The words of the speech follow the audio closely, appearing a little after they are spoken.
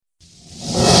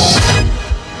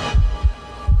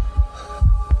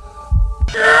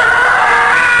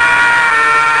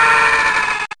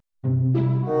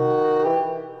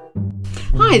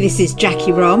Hi, this is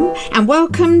Jackie Rom, and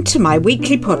welcome to my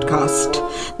weekly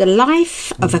podcast, The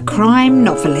Life of a Crime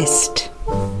Novelist.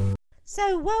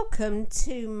 So, welcome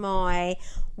to my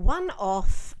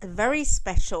one-off, very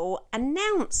special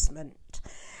announcement.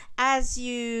 As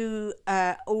you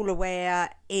are all aware,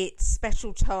 it's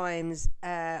special times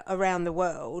around the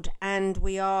world, and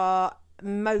we are,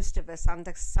 most of us,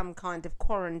 under some kind of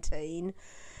quarantine.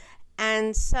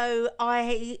 And so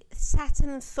I sat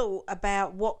and thought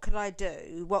about what could I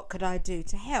do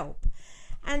to help.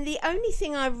 And the only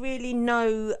thing I really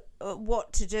know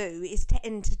what to do is to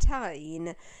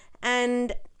entertain.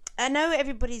 And I know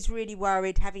everybody's really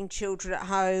worried having children at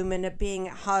home and being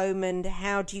at home, and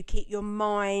how do you keep your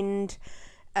mind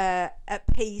at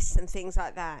peace and things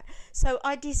like that. So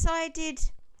I decided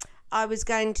I was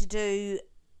going to do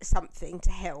something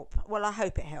to help. Well, I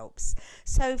hope it helps.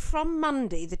 So from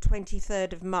Monday the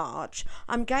 23rd of March,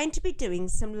 I'm going to be doing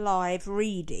some live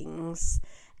readings.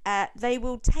 They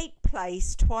will take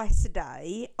place twice a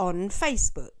day on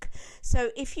Facebook. So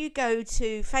if you go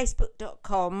to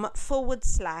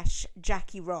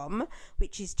facebook.com/Jackie Rom,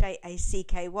 which is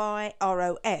JACKYROM,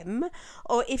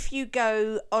 or if you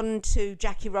go onto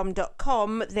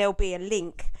JackieRom.com, there'll be a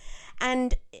link.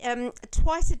 And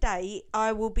twice a day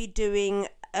I will be doing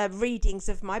readings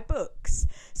of my books.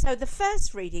 So the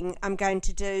first reading I'm going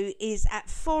to do is at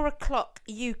 4 o'clock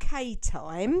UK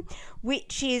time,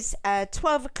 which is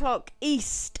 12 o'clock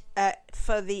East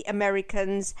for the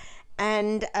Americans,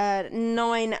 and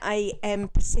 9 a.m.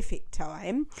 Pacific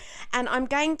time. And I'm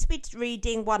going to be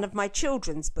reading one of my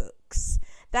children's books.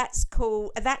 That's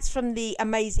from the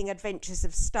Amazing Adventures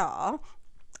of Star.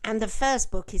 And the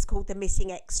first book is called The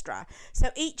Missing Extra.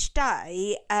 So each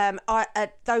day,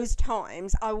 at those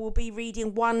times, I will be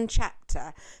reading one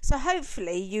chapter. So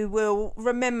hopefully you will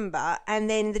remember, and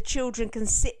then the children can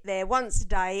sit there once a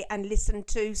day and listen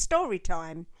to story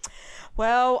time.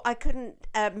 Well, I couldn't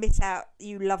miss out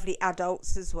you lovely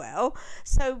adults as well.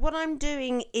 So what I'm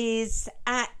doing is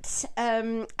at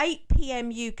 8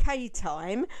 p.m. UK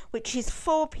time, which is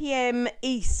 4 p.m.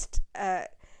 East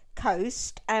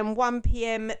Coast and 1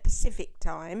 p.m. Pacific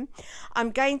time,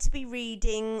 I'm going to be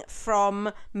reading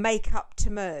from Make Up to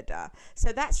Murder.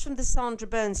 So that's from the Sandra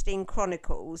Bernstein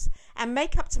Chronicles, and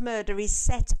Make Up to Murder is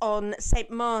set on St.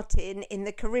 Martin in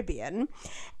the Caribbean,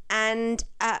 and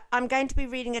I'm going to be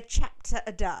reading a chapter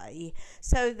a day,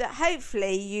 so that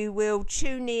hopefully you will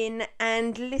tune in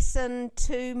and listen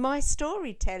to my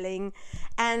storytelling.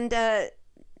 And I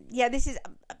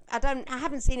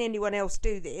haven't seen anyone else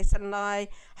do this, and I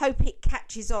hope it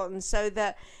catches on so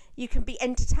that you can be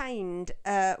entertained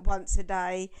once a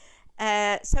day.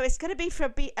 So it's going to be for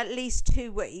at least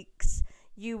 2 weeks.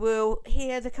 You will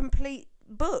hear the complete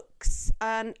books,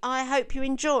 and I hope you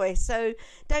enjoy. So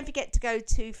don't forget to go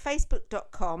to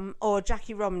facebook.com or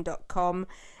JackieRom.com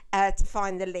to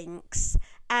find the links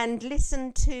and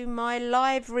listen to my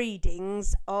live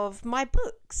readings of my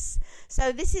books.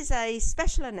 So this is a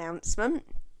special announcement.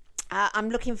 I'm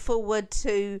looking forward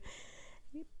to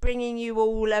bringing you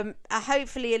all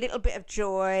hopefully a little bit of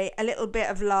joy, a little bit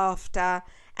of laughter,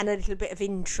 and a little bit of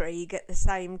intrigue at the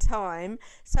same time.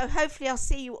 So hopefully I'll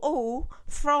see you all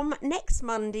from next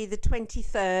Monday the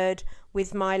 23rd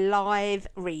with my live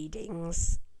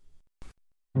readings.